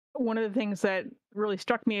one of the things that really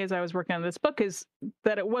struck me as I was working on this book is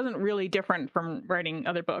that it wasn't really different from writing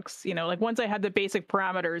other books. Like once I had the basic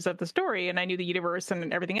parameters of the story and I knew the universe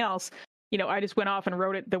and everything else, I just went off and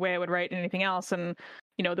wrote it the way I would write anything else. And,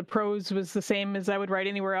 the prose was the same as I would write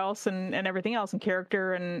anywhere else and everything else, and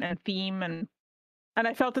character and theme. And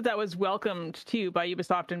I felt that that was welcomed too by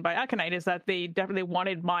Ubisoft and by Aconite, is that they definitely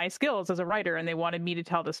wanted my skills as a writer and they wanted me to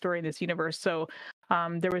tell the story in this universe. So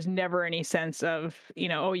there was never any sense of,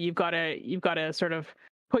 oh, you've got to sort of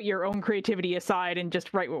put your own creativity aside and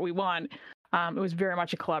just write what we want. It was very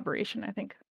much a collaboration, I think.